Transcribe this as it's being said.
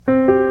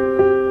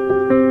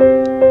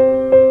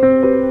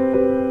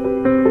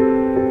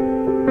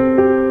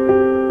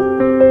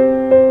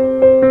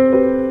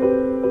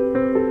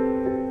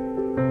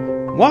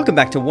Welcome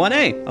back to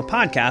 1A, a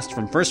podcast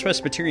from First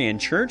Presbyterian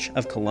Church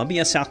of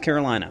Columbia, South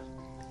Carolina.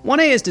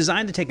 1A is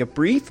designed to take a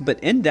brief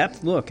but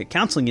in-depth look at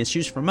counseling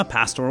issues from a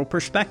pastoral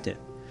perspective.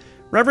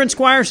 Reverend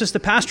Squires is the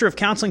pastor of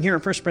counseling here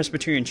at First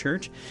Presbyterian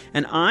Church,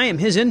 and I am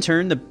his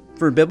intern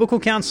for biblical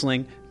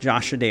counseling,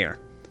 Josh Adair.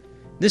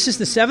 This is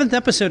the 7th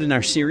episode in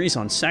our series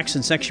on sex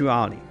and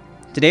sexuality.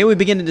 Today we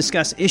begin to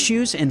discuss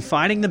issues in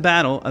fighting the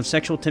battle of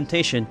sexual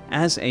temptation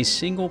as a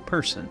single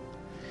person.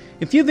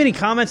 If you have any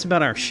comments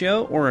about our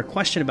show or a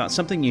question about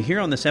something you hear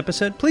on this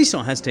episode, please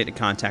don't hesitate to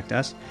contact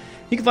us.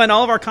 You can find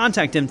all of our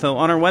contact info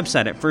on our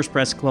website at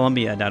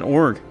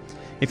firstprescolumbia.org.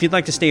 If you'd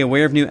like to stay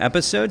aware of new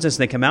episodes as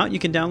they come out, you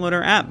can download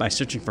our app by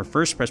searching for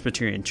First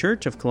Presbyterian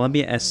Church of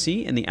Columbia SC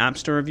in the App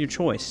Store of your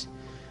choice.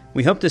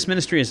 We hope this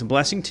ministry is a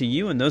blessing to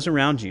you and those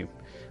around you.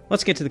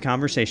 Let's get to the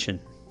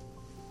conversation.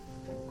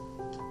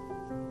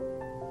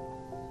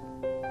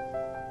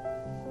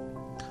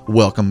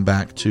 Welcome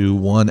back to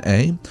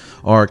 1A,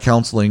 our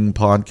counseling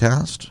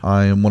podcast.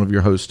 I am one of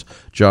your hosts,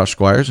 Josh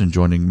Squires, and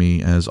joining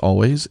me, as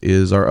always,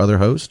 is our other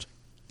host,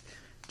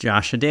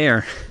 Josh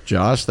Adair.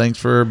 Josh, thanks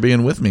for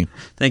being with me.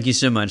 Thank you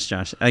so much,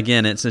 Josh.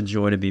 Again, it's a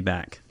joy to be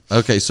back.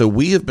 Okay, so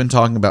we have been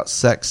talking about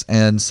sex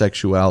and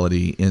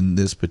sexuality in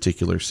this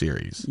particular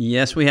series.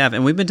 Yes, we have,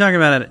 and we've been talking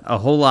about it a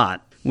whole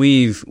lot.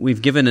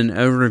 We've given an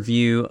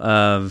overview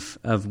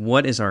of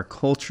what is our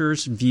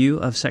culture's view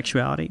of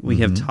sexuality. We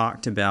have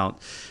talked about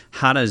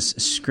how does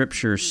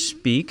Scripture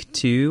speak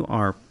to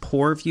our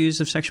poor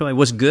views of sexuality,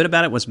 what's good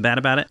about it, what's bad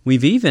about it.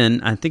 We've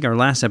even, I think our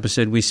last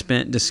episode, we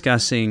spent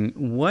discussing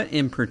what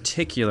in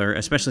particular,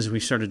 especially as we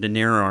started to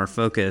narrow our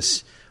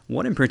focus,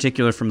 what in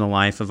particular from the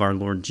life of our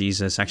Lord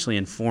Jesus actually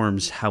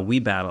informs how we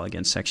battle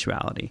against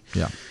sexuality.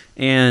 Yeah.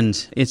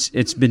 And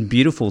it's been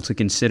beautiful to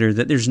consider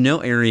that there's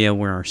no area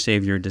where our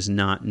Savior does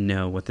not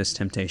know what this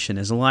temptation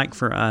is like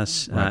for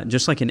us. Right.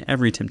 Just like in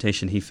every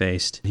temptation he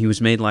faced, he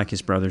was made like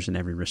his brothers in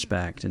every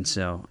respect. And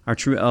so our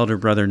true elder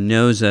brother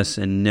knows us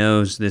and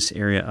knows this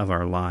area of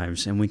our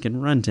lives, and we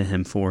can run to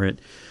him for it.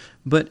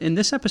 But in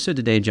this episode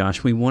today,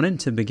 Josh, we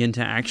wanted to begin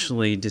to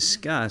actually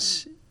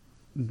discuss,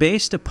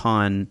 based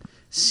upon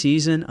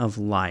season of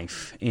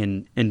life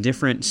and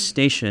different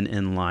station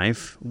in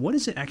life, what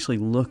does it actually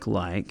look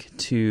like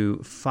to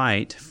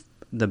fight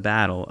the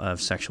battle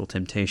of sexual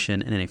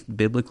temptation in a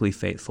biblically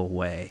faithful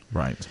way?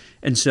 Right.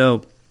 And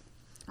so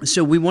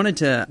we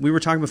were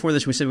talking before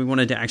this, we said we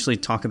wanted to actually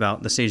talk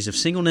about the stages of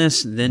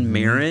singleness, then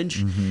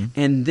marriage,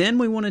 and then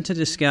we wanted to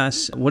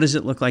discuss what does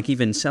it look like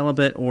even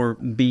celibate or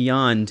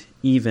beyond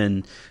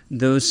even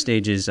those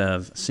stages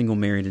of single,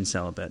 married, and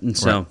celibate. And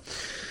so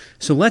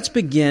let's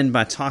begin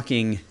by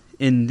talking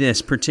in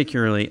this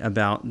particularly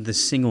about the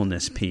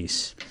singleness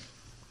piece.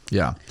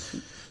 Yeah.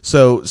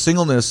 So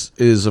singleness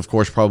is, of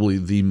course, probably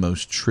the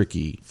most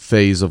tricky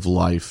phase of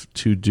life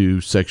to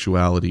do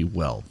sexuality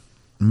well,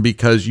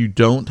 because you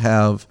don't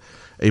have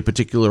a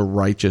particular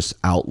righteous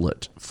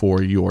outlet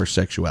for your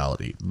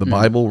sexuality. The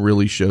Bible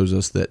really shows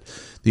us that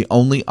the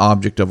only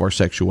object of our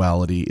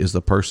sexuality is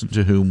the person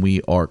to whom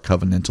we are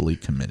covenantally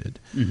committed.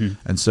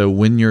 And so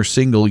when you're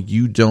single,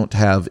 you don't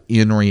have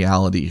in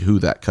reality who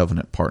that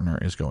covenant partner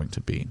is going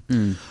to be.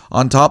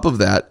 On top of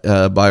that,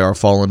 by our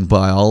fallen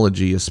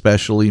biology,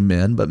 especially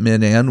men, but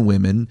men and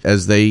women,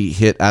 as they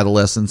hit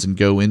adolescence and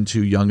go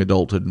into young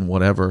adulthood and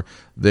whatever,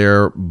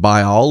 their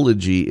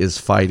biology is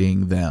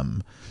fighting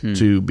them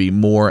to be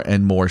more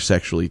and more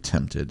sexually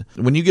tempted.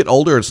 When you get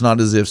older, it's not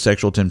as if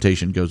sexual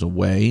temptation goes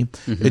away.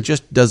 It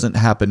just doesn't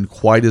happen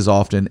quite as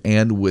often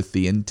and with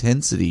the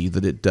intensity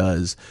that it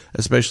does,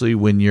 especially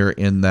when you're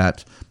in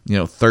that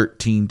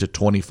 13 to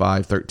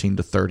 25, 13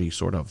 to 30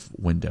 sort of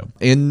window,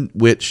 in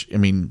which,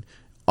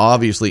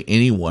 obviously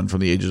anyone from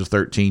the ages of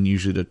 13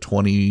 usually to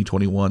 20,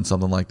 21,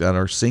 something like that,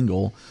 are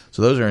single.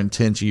 So those are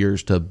intense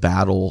years to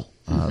battle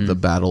the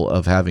battle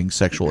of having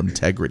sexual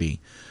integrity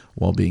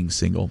while being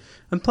single.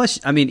 And plus,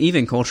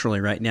 even culturally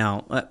right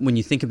now, when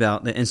you think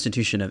about the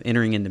institution of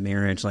entering into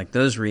marriage, like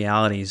those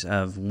realities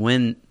of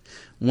when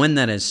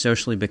that is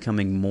socially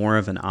becoming more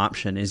of an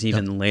option is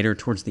even later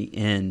towards the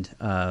end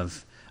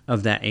of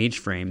that age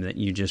frame that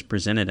you just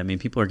presented.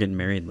 People are getting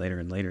married later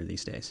and later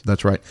these days.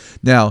 That's right.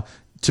 Now,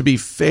 to be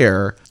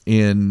fair,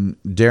 in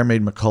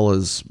Diarmaid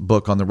McCullough's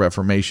book on the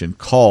Reformation,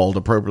 called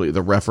appropriately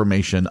The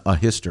Reformation, A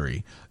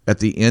History, at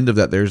the end of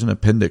that, there's an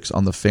appendix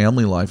on the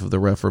family life of the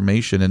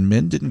Reformation, and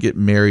men didn't get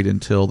married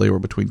until they were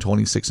between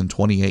 26 and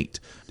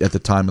 28 at the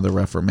time of the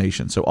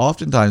Reformation. So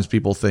oftentimes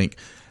people think,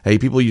 hey,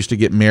 people used to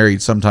get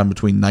married sometime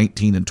between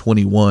 19 and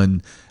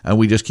 21, and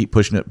we just keep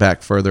pushing it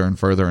back further and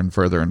further and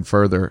further and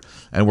further,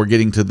 and we're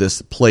getting to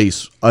this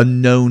place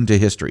unknown to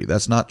history.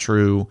 That's not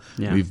true.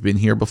 Yeah. We've been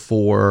here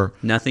before.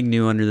 Nothing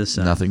new under the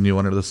sun. Nothing new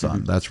under the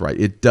sun. That's right.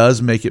 It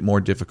does make it more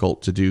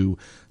difficult to do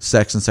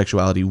sex and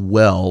sexuality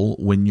well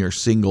when you're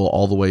single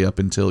all the way up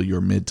until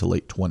your mid to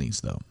late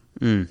 20s,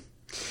 though.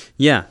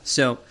 Yeah.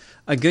 So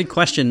a good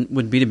question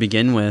would be to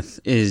begin with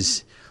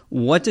is,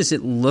 what does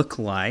it look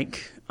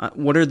like?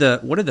 What are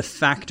the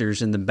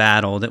factors in the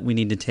battle that we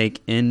need to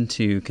take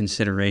into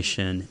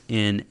consideration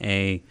in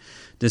a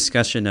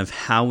discussion of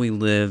how we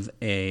live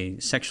a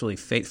sexually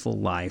faithful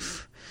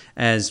life,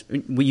 as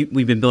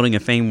we've been building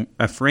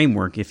a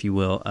framework, if you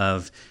will,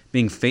 of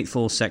being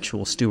faithful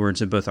sexual stewards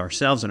of both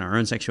ourselves and our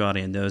own sexuality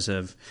and those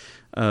of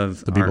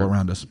the people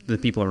around us. The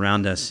people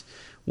around us.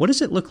 What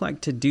does it look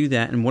like to do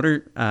that, and what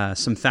are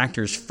some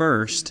factors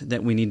first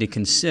that we need to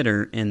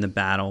consider in the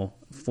battle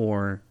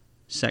for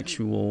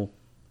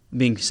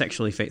being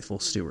sexually faithful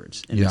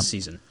stewards in this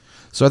season?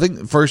 So I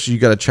think first you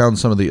got to challenge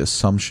some of the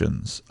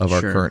assumptions of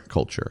our current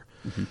culture.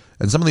 Mm-hmm.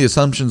 And some of the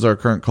assumptions of our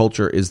current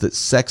culture is that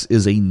sex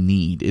is a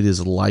need. It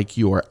is like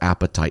your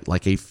appetite,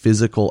 like a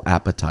physical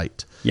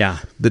appetite. Yeah.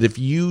 That if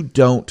you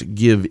don't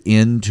give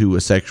in to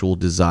a sexual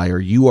desire,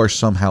 you are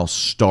somehow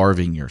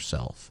starving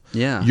yourself.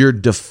 Yeah. You're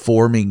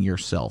deforming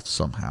yourself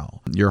somehow.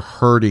 You're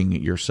hurting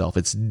yourself.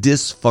 It's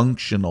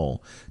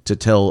dysfunctional to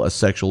tell a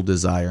sexual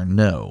desire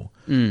no.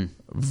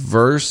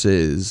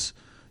 Versus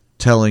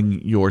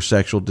telling your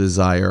sexual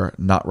desire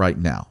not right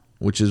now,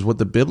 which is what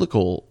the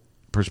biblical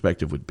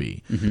perspective would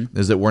be,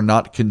 is that we're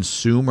not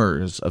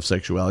consumers of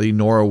sexuality,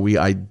 nor are we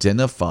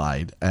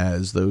identified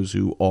as those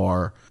who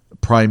are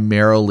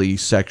primarily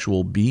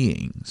sexual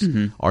beings.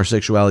 Our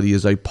sexuality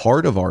is a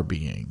part of our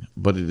being,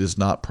 but it is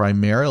not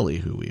primarily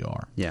who we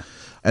are. Yeah.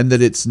 And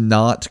that it's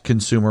not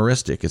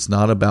consumeristic. It's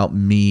not about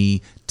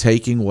me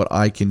taking what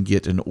I can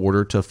get in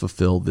order to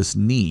fulfill this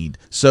need.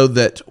 So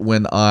that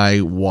when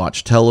I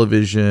watch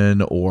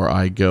television or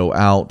I go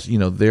out,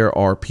 there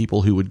are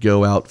people who would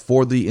go out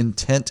for the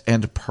intent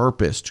and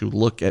purpose to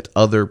look at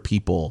other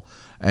people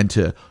and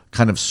to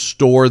kind of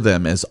store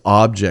them as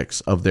objects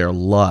of their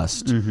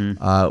lust,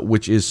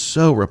 which is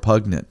so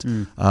repugnant.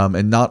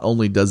 And not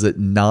only does it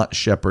not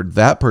shepherd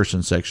that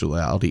person's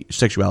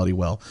sexuality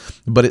well,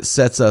 but it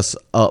sets us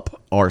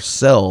up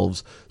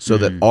ourselves so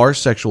that our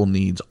sexual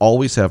needs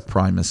always have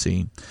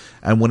primacy.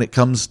 And when it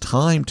comes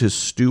time to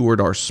steward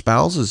our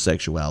spouse's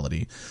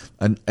sexuality,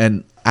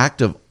 an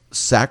act of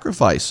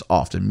sacrifice,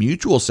 often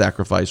mutual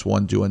sacrifice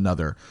one to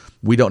another,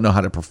 we don't know how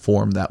to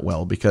perform that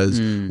well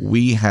because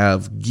we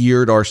have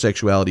geared our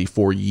sexuality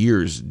for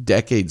years,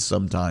 decades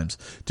sometimes,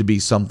 to be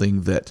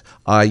something that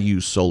I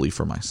use solely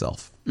for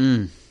myself.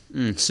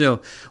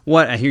 So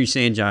what I hear you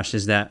saying, Josh,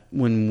 is that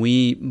when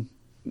we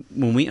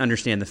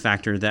understand the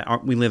factor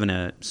that we live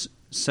in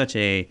such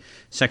a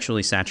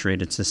sexually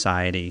saturated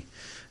society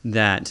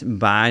that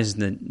buys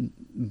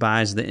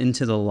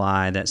into the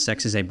lie that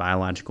sex is a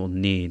biological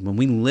need. When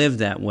we live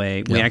that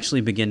way, we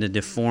actually begin to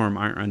deform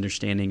our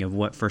understanding of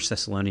what 1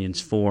 Thessalonians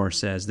 4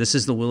 says. This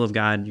is the will of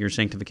God, your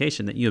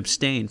sanctification, that you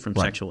abstain from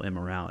sexual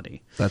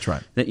immorality. That's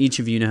right. That each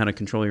of you know how to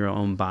control your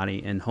own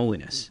body in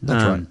holiness.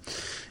 That's right.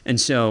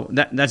 And so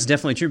that's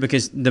definitely true,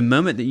 because the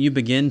moment that you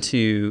begin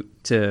to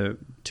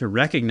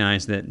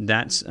recognize that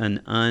that's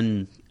an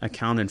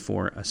unaccounted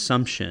for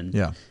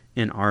assumption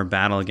in our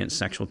battle against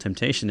sexual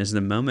temptation is the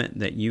moment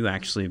that you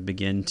actually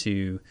begin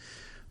to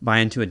buy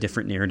into a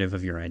different narrative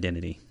of your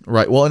identity.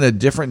 Right. Well, in a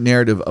different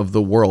narrative of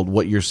the world,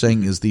 what you're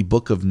saying is the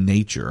book of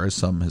nature, as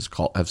some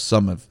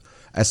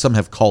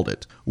have called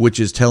it, which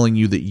is telling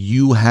you that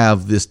you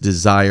have this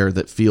desire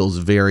that feels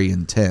very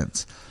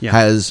intense,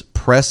 has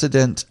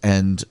precedent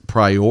and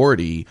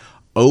priority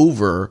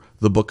over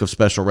the book of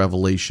special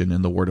revelation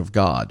in the Word of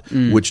God,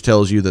 which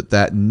tells you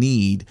that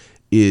need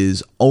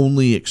is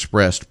only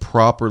expressed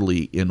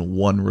properly in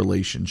one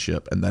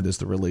relationship, and that is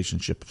the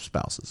relationship of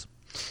spouses.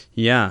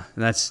 Yeah,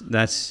 that's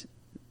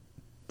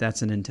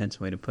an intense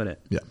way to put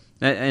it. Yeah.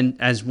 And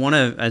as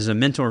a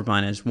mentor of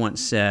mine has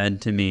once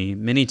said to me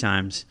many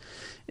times,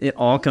 it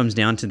all comes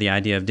down to the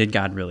idea of, did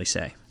God really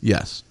say?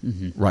 Yes,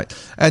 right.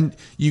 And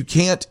you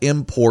can't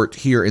import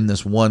here in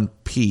this one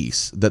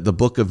piece that the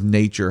book of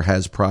nature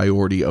has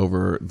priority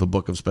over the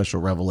book of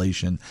special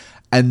revelation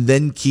and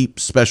then keep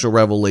special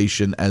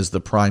revelation as the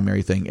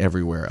primary thing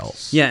everywhere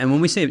else. Yeah, and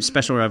when we say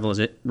special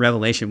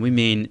revelation, we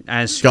mean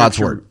as God's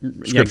Scripture,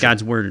 Word. Yeah,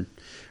 God's Word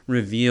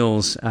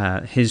reveals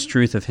His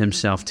truth of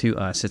Himself to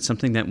us. It's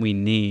something that we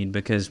need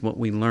because what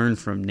we learn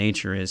from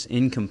nature is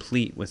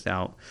incomplete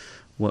without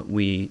what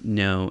we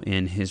know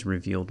in His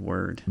revealed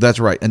Word. That's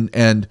right.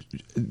 And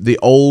the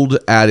old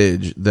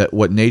adage that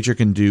what nature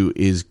can do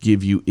is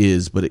give you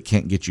is, but it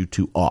can't get you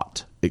to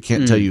ought. It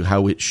can't tell you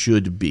how it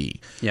should be.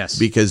 Yes.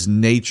 Because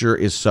nature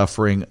is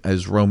suffering,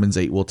 as Romans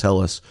 8 will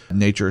tell us,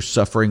 nature is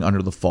suffering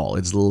under the fall.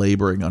 It's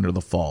laboring under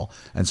the fall.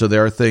 And so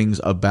there are things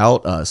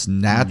about us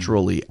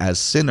naturally as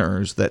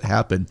sinners that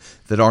happen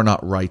that are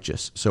not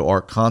righteous. So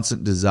our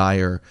constant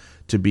desire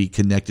to be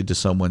connected to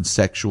someone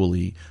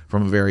sexually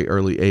from a very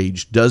early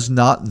age does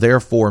not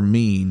therefore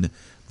mean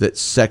that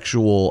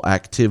sexual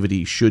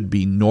activity should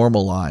be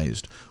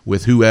normalized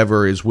with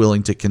whoever is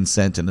willing to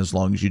consent, and as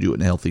long as you do it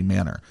in a healthy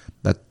manner.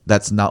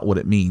 That's not what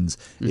it means.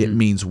 It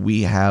means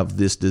we have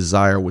this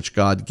desire which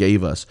God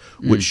gave us,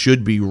 which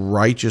should be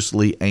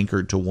righteously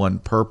anchored to one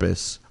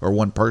purpose, or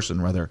one person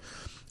rather,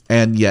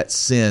 and yet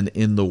sin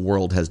in the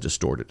world has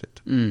distorted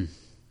it.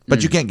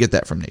 But you can't get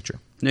that from nature.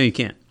 No, you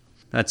can't.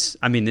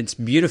 It's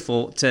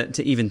beautiful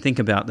to even think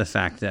about the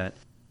fact that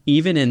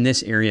even in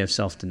this area of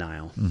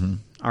self-denial,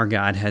 our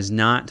God has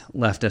not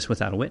left us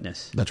without a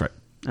witness. That's right.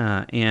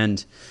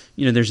 And,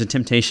 there's a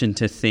temptation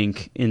to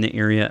think in the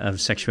area of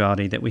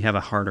sexuality that we have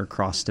a harder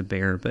cross to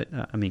bear. But,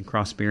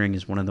 cross-bearing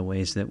is one of the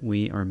ways that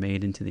we are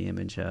made into the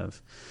image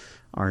of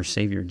our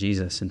Savior,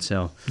 Jesus. And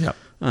so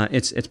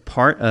it's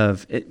part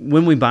of it.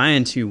 When we buy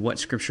into what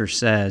Scripture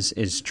says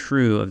is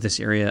true of this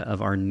area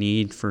of our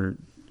need for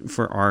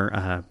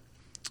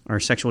our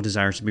sexual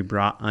desires to be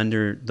brought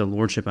under the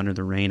lordship, under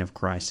the reign of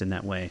Christ in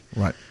that way.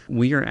 Right.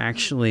 We are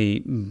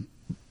actually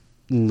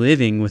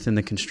living within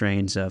the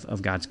constraints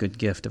of God's good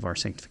gift of our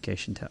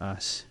sanctification to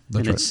us.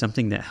 That's right. It's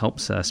something that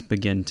helps us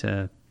begin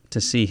to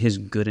see His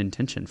good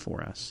intention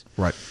for us.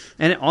 Right.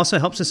 And it also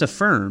helps us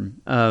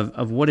affirm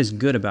of what is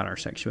good about our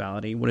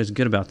sexuality, what is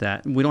good about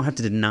that. We don't have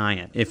to deny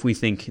it if we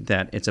think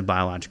that it's a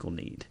biological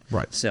need.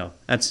 Right. So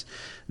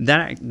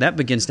that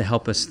begins to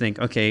help us think,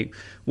 okay,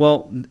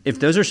 well, if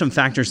those are some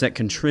factors that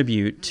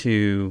contribute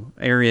to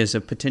areas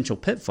of potential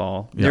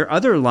pitfall, there are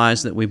other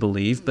lies that we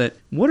believe, but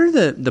what are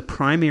the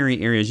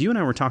primary areas? You and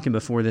I were talking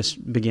before this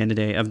began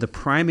today of the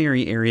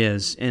primary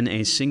areas in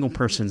a single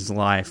person's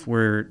life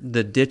where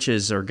the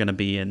ditches are going to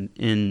be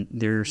in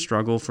their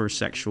struggle for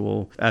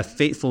a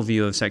faithful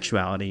view of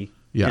sexuality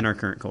in our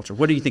current culture.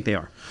 What do you think they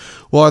are?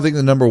 Well, I think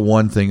the number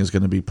one thing is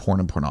going to be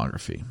porn and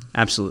pornography.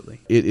 Absolutely.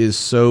 It is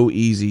so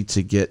easy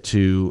to get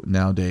to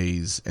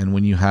nowadays, and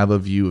when you have a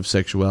view of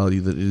sexuality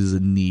that it is a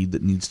need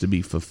that needs to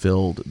be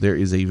fulfilled, there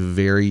is a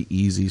very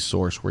easy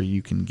source where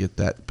you can get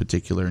that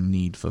particular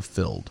need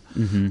fulfilled.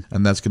 Mm-hmm.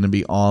 And that's going to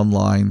be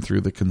online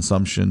through the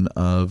consumption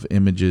of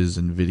images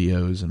and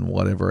videos and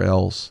whatever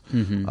else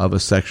of a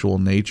sexual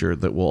nature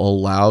that will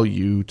allow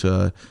you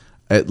to,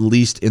 at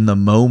least in the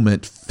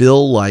moment,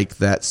 feel like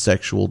that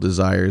sexual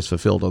desire is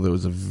fulfilled, although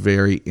it's a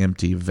very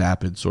empty,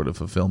 vapid sort of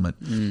fulfillment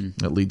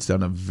that leads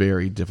down a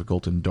very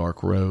difficult and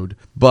dark road.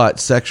 But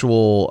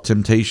sexual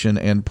temptation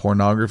and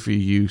pornography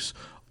use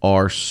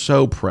are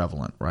so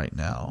prevalent right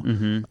now,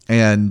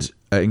 and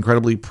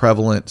incredibly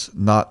prevalent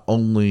not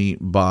only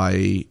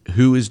by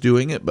who is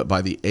doing it, but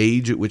by the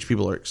age at which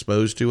people are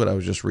exposed to it. I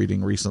was just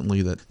reading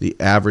recently that the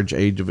average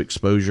age of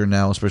exposure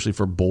now, especially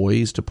for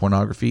boys to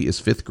pornography, is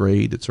 5th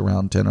grade. It's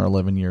around 10 or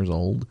 11 years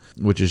old,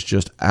 which is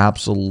just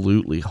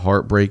absolutely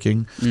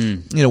heartbreaking.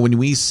 When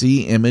we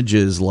see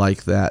images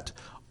like that,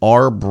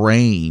 our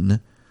brain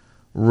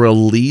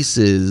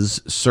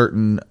releases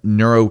certain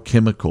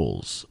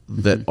neurochemicals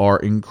that are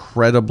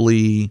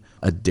incredibly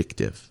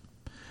addictive.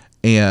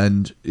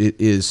 And it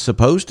is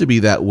supposed to be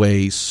that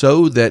way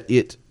so that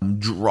it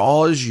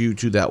draws you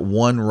to that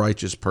one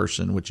righteous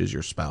person, which is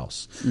your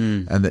spouse.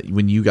 And that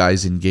when you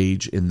guys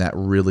engage in that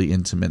really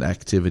intimate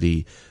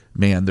activity,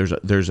 man,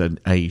 there's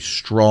a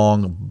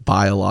strong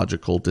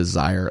biological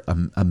desire,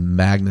 a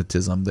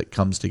magnetism that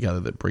comes together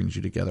that brings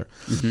you together.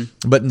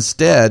 But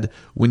instead,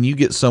 when you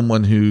get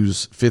someone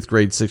who's 5th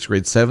grade, 6th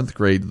grade, 7th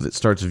grade that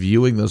starts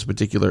viewing those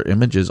particular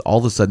images, all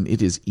of a sudden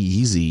it is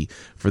easy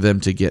for them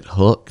to get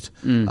hooked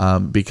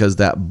because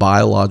that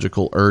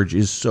biological urge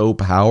is so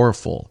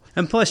powerful.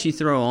 And plus, you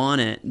throw on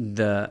it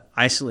the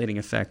isolating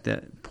effect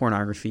that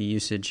pornography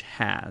usage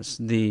has,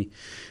 the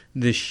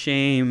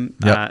shame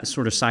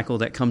sort of cycle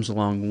that comes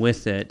along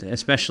with it,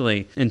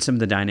 especially in some of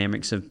the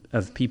dynamics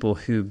of people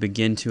who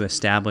begin to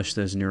establish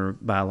those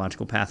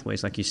neurobiological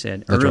pathways, like you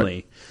said,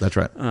 early. That's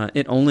right.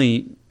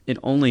 It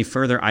only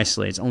further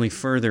isolates, only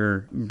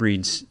further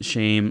breeds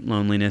shame,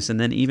 loneliness, and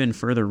then even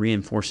further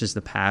reinforces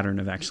the pattern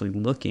of actually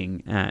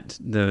looking at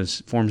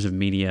those forms of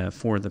media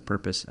for the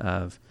purpose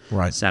of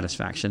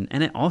satisfaction.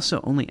 And it also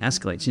only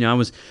escalates. I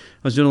was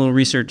doing a little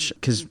research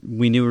because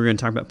we knew we were going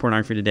to talk about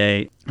pornography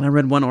today, and I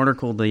read one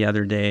article the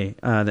other day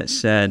that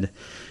said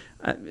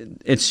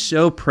it's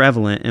so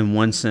prevalent in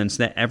one sense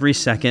that every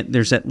second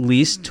there's at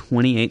least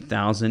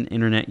 28,000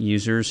 internet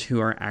users who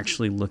are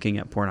actually looking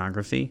at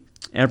pornography.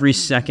 Every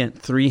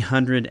second,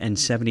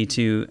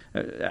 372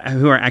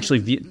 who are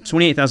actually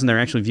 28,000 that are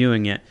actually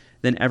viewing it.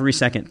 Then every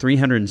second,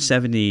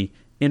 370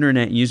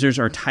 internet users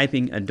are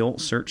typing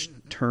adult search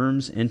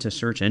terms into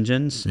search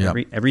engines.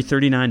 Every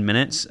 39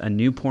 minutes, a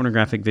new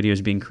pornographic video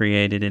is being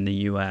created in the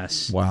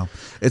U.S. Wow,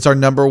 it's our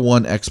number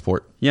one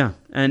export. Yeah,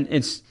 and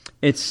it's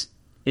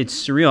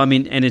surreal. I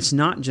mean, and it's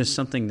not just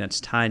something that's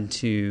tied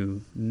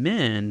to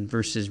men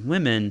versus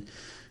women.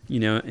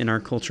 In our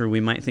culture,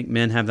 we might think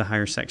men have the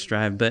higher sex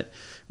drive, but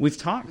we've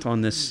talked on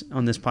this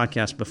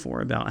podcast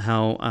before about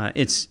how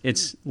it's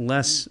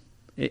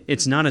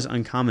not as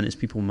uncommon as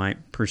people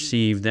might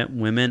perceive that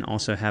women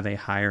also have a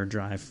higher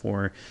drive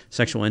for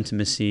sexual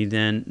intimacy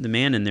than the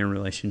man in their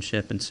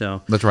relationship. And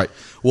so that's right.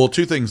 Well,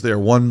 two things there.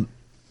 One,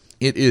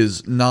 it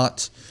is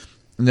not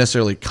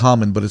necessarily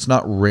common, but it's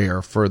not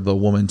rare for the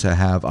woman to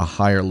have a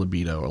higher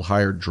libido, a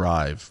higher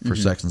drive for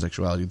sex and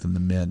sexuality than the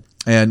men.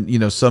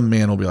 And, some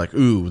man will be like,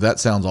 ooh, that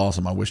sounds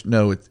awesome. I wish.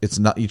 No, it's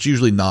not. It's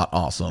usually not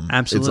awesome.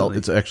 Absolutely.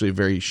 It's actually a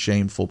very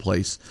shameful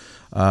place.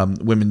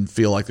 Women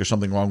feel like there's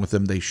something wrong with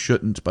them. They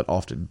shouldn't, but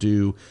often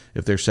do.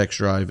 If their sex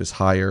drive is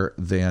higher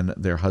than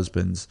their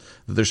husband's,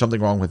 that there's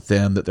something wrong with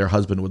them, that their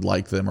husband would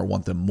like them or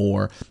want them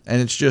more.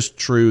 And it's just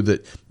true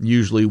that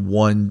usually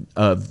one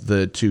of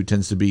the two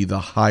tends to be the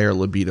higher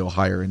libido,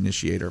 higher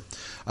initiator.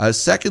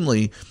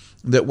 Secondly,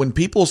 that when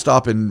people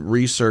stop and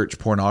research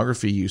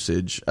pornography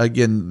usage,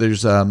 again,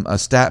 there's a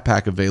stat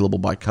pack available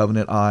by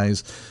Covenant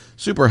Eyes.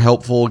 Super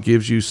helpful,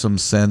 gives you some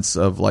sense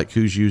of like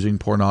who's using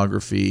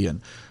pornography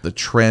and the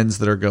trends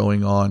that are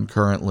going on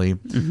currently.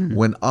 Mm-hmm.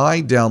 When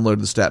I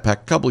downloaded the stat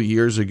pack a couple of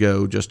years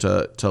ago just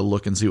to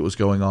look and see what was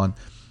going on,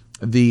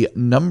 the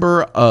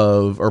number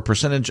of or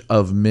percentage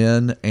of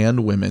men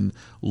and women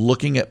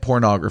looking at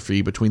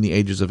pornography between the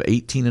ages of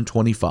 18 and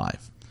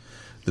 25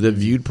 that have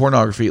viewed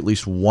pornography at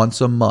least once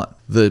a month,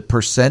 the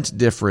percent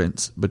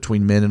difference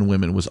between men and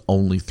women was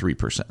only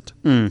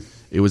 3%.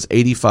 It was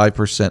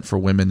 85% for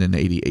women and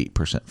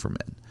 88% for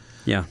men.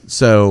 Yeah.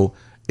 So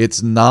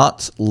it's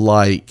not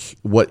like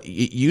what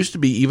it used to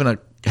be even a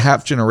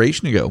half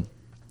generation ago,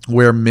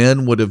 where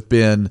men would have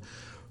been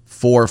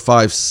 4,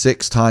 5,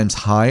 6 times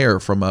higher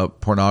from a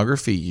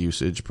pornography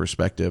usage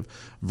perspective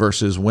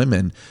versus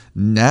women.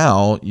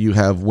 Now you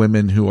have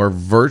women who are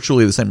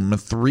virtually the same. A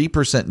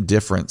 3%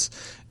 difference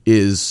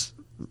is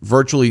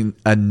virtually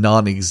a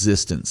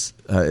non-existence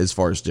as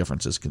far as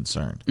difference is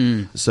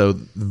concerned. So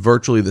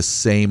virtually the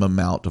same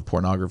amount of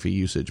pornography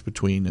usage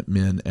between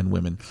men and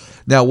women.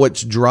 Now,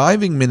 what's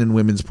driving men and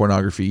women's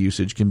pornography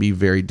usage can be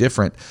very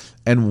different.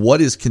 And what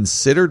is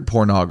considered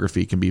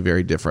pornography can be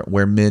very different,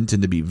 where men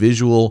tend to be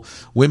visual.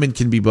 Women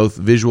can be both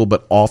visual,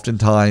 but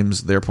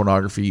oftentimes their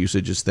pornography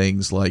usage is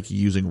things like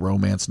using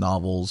romance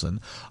novels and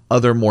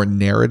other more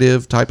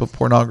narrative type of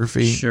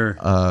pornography. Sure.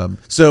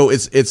 So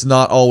it's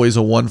not always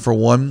a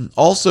one-for-one.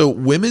 Also,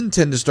 women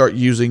tend to start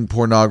using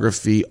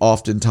pornography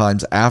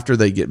oftentimes after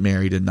they get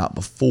married and not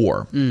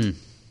before.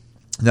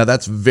 Now,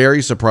 that's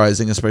very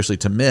surprising, especially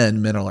to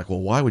men. Men are like, well,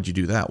 why would you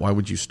do that? Why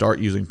would you start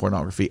using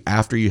pornography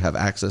after you have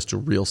access to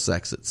real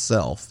sex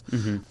itself?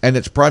 And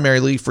it's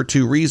primarily for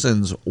 2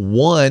 reasons.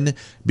 One,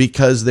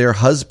 because their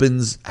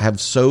husbands have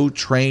so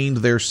trained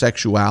their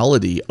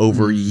sexuality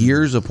over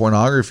years of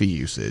pornography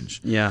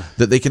usage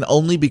that they can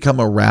only become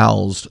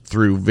aroused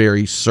through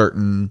very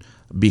certain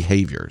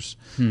behaviors.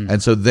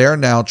 And so they're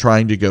now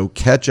trying to go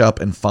catch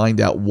up and find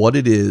out what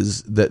it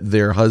is that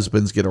their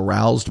husbands get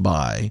aroused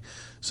by,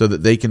 so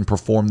that they can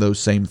perform those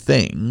same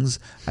things.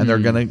 And they're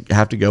going to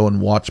have to go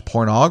and watch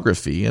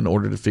pornography in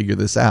order to figure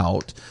this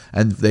out.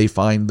 And they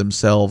find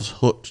themselves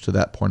hooked to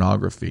that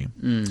pornography,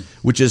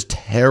 which is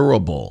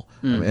terrible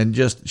and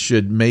just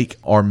should make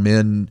our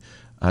men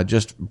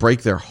just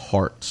break their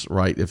hearts,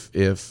 right?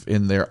 If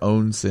in their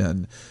own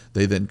sin,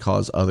 they then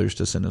cause others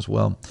to sin as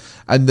well.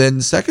 And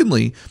then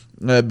secondly,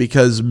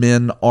 because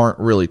men aren't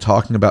really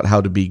talking about how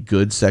to be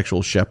good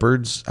sexual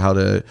shepherds, how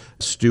to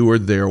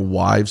steward their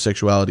wives'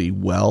 sexuality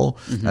well,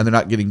 and they're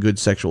not getting good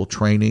sexual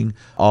training.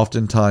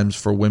 Oftentimes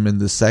for women,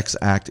 the sex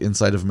act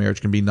inside of marriage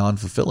can be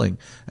non-fulfilling,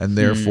 and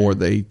therefore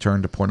they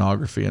turn to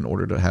pornography in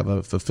order to have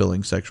a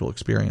fulfilling sexual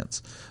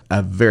experience.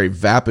 A very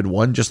vapid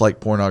one, just like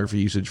pornography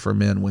usage for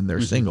men when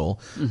they're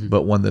single,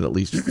 but one that at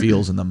least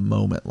feels in the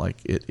moment like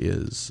it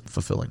is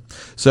fulfilling.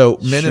 So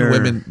men and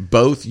women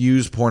both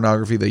use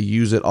pornography. They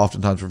use it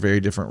oftentimes for very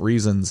different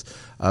reasons,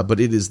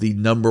 but it is the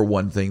number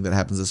one thing that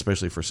happens,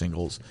 especially for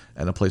singles,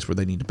 and a place where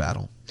they need to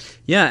battle.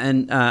 Yeah,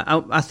 and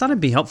I thought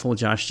it'd be helpful,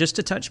 Josh, just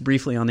to touch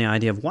briefly on the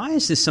idea of why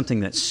is this something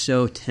that's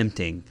so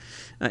tempting,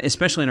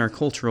 especially in our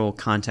cultural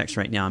context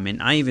right now. I mean,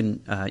 I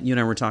even, you and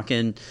I were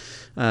talking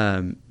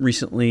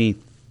recently.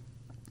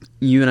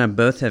 You and I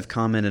both have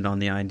commented on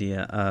the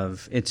idea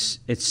of it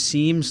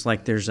seems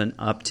like there's an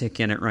uptick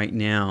in it right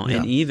now. Yeah.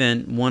 And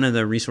even one of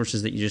the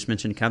resources that you just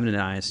mentioned, Covenant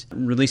Eyes,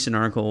 released an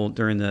article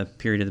during the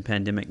period of the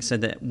pandemic,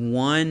 said that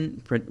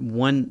one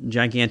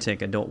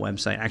gigantic adult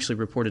website actually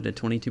reported a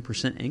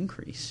 22%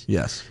 increase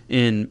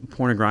in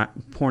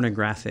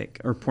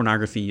pornographic or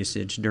pornography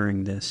usage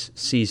during this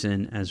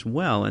season as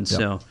well. And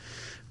so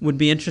would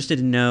be interested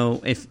to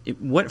know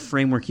what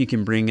framework you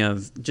can bring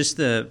of just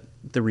the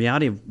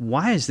reality of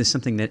why is this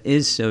something that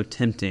is so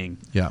tempting?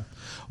 Yeah.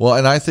 Well,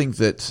 and I think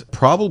that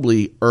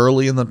probably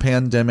early in the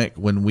pandemic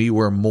when we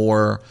were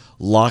more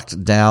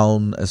locked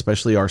down,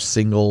 especially our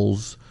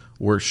singles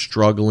were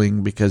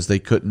struggling because they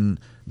couldn't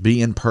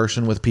be in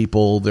person with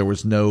people. There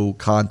was no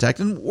contact.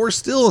 And we're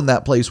still in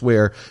that place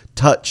where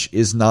touch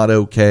is not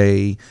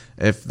okay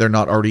if they're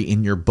not already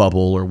in your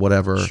bubble or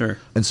whatever. Sure.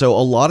 And so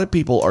a lot of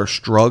people are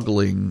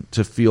struggling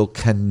to feel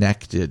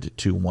connected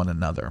to one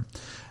another.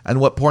 And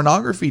what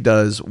pornography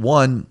does,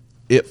 one,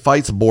 it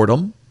fights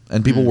boredom.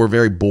 And people were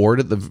very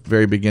bored at the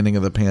very beginning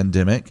of the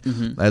pandemic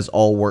as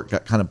all work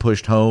got kind of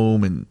pushed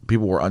home and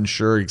people were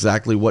unsure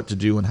exactly what to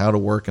do and how to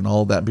work and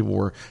all of that. People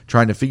were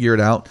trying to figure it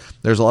out.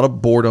 There's a lot of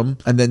boredom.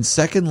 And then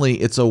secondly,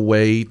 it's a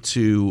way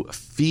to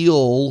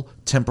feel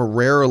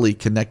temporarily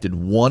connected.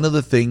 One of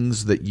the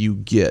things that you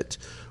get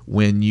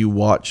when you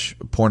watch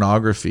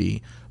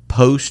pornography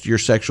post your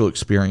sexual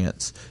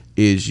experience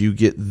is you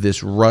get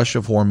this rush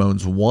of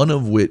hormones, one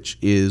of which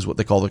is what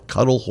they call the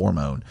cuddle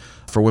hormone.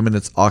 For women,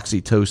 it's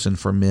oxytocin.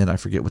 For men, I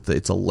forget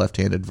it's a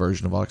left-handed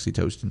version of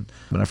oxytocin,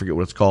 and I forget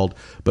what it's called.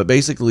 But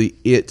basically,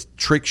 it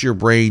tricks your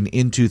brain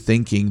into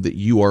thinking that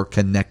you are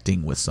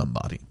connecting with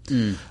somebody.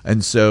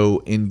 And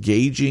so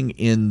engaging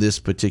in this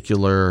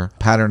particular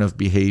pattern of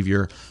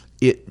behavior,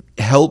 it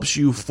helps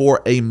you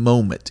for a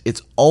moment.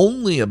 It's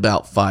only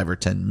about 5 or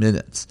 10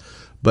 minutes.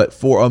 But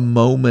for a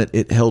moment,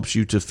 it helps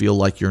you to feel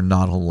like you're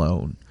not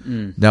alone.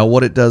 Now,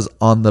 what it does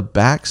on the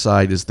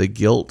backside is the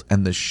guilt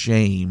and the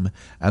shame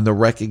and the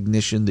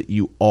recognition that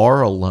you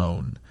are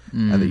alone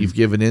and that you've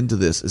given into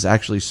this is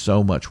actually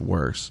so much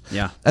worse.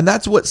 Yeah. And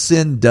that's what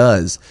sin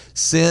does.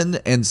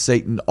 Sin and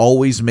Satan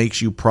always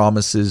makes you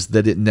promises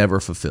that it never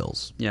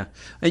fulfills. Yeah.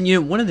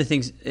 And, one of the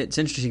things, it's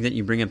interesting that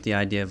you bring up the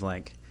idea of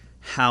like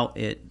how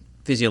it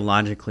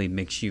physiologically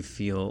makes you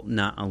feel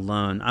not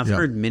alone. I've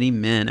heard many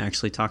men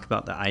actually talk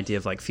about the idea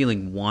of like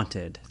feeling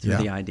wanted through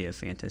the idea of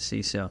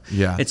fantasy. So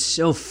it's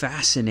so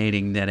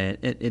fascinating that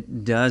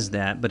it does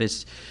that.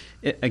 But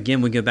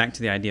again, we go back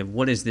to the idea of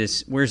what is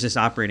this? Where's this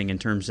operating in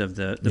terms of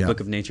the book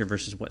of nature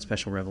versus what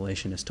special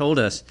revelation has told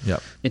us?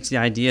 It's the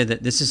idea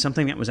that this is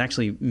something that was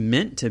actually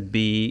meant to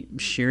be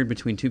shared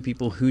between two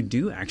people who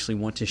do actually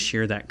want to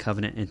share that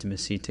covenant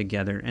intimacy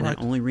together, and it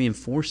only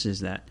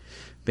reinforces that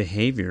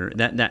behavior,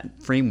 that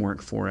framework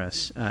for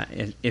us,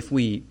 if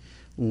we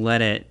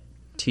let it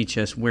teach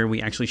us where we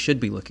actually should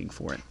be looking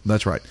for it.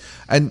 That's right.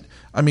 And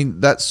I mean,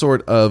 that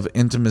sort of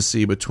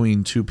intimacy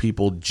between two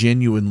people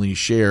genuinely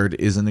shared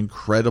is an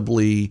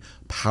incredibly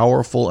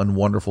powerful and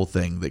wonderful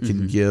thing that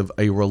can give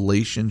a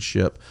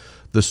relationship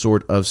the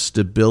sort of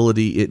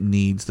stability it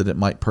needs that it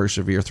might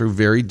persevere through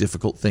very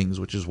difficult things,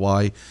 which is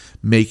why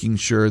making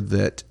sure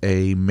that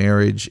a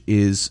marriage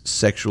is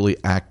sexually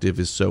active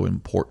is so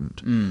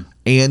important.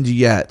 And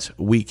yet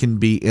we can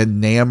be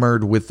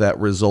enamored with that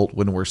result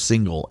when we're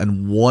single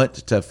and want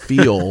to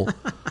feel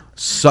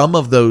some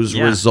of those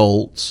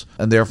results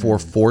and therefore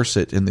force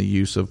it in the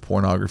use of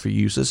pornography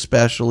use,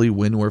 especially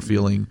when we're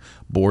feeling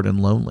bored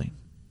and lonely.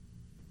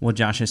 Well,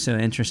 Josh, it's so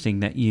interesting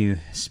that you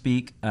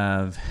speak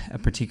of a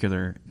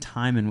particular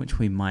time in which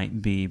we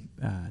might be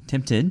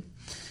tempted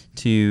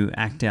to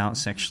act out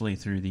sexually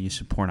through the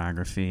use of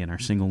pornography in our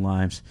single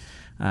lives,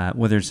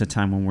 whether it's a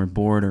time when we're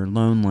bored or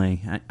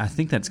lonely. I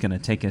think that's going to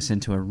take us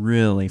into a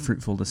really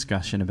fruitful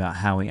discussion about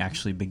how we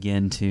actually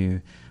begin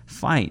to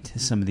fight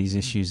some of these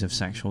issues of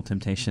sexual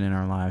temptation in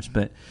our lives.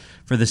 But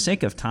for the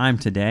sake of time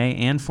today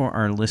and for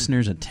our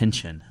listeners'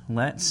 attention,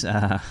 let's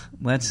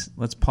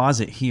pause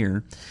it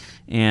here.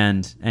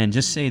 And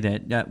just say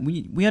that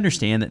we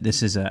understand that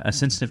this is a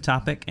sensitive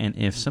topic, and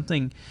if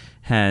something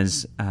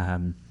has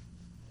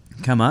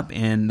come up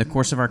in the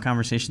course of our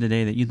conversation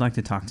today that you'd like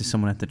to talk to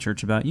someone at the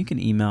church about, you can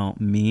email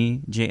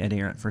me,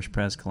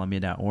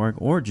 j@firstprescolumbia.org,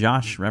 or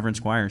Josh, Reverend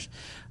Squires,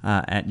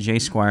 at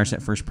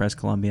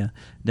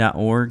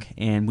jsquires@firstprescolumbia.org,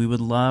 and we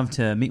would love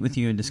to meet with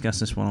you and discuss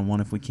this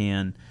one-on-one if we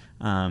can.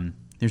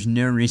 There's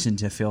no reason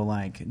to feel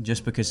like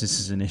just because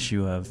this is an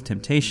issue of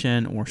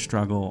temptation or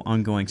struggle,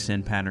 ongoing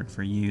sin pattern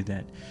for you,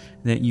 that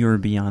you're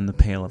beyond the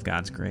pale of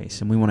God's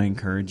grace. And we want to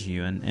encourage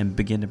you and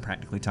begin to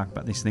practically talk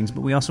about these things.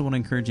 But we also want to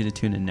encourage you to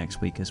tune in next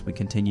week as we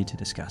continue to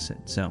discuss it.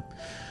 So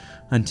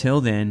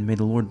until then, may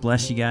the Lord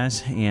bless you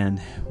guys,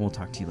 and we'll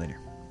talk to you later.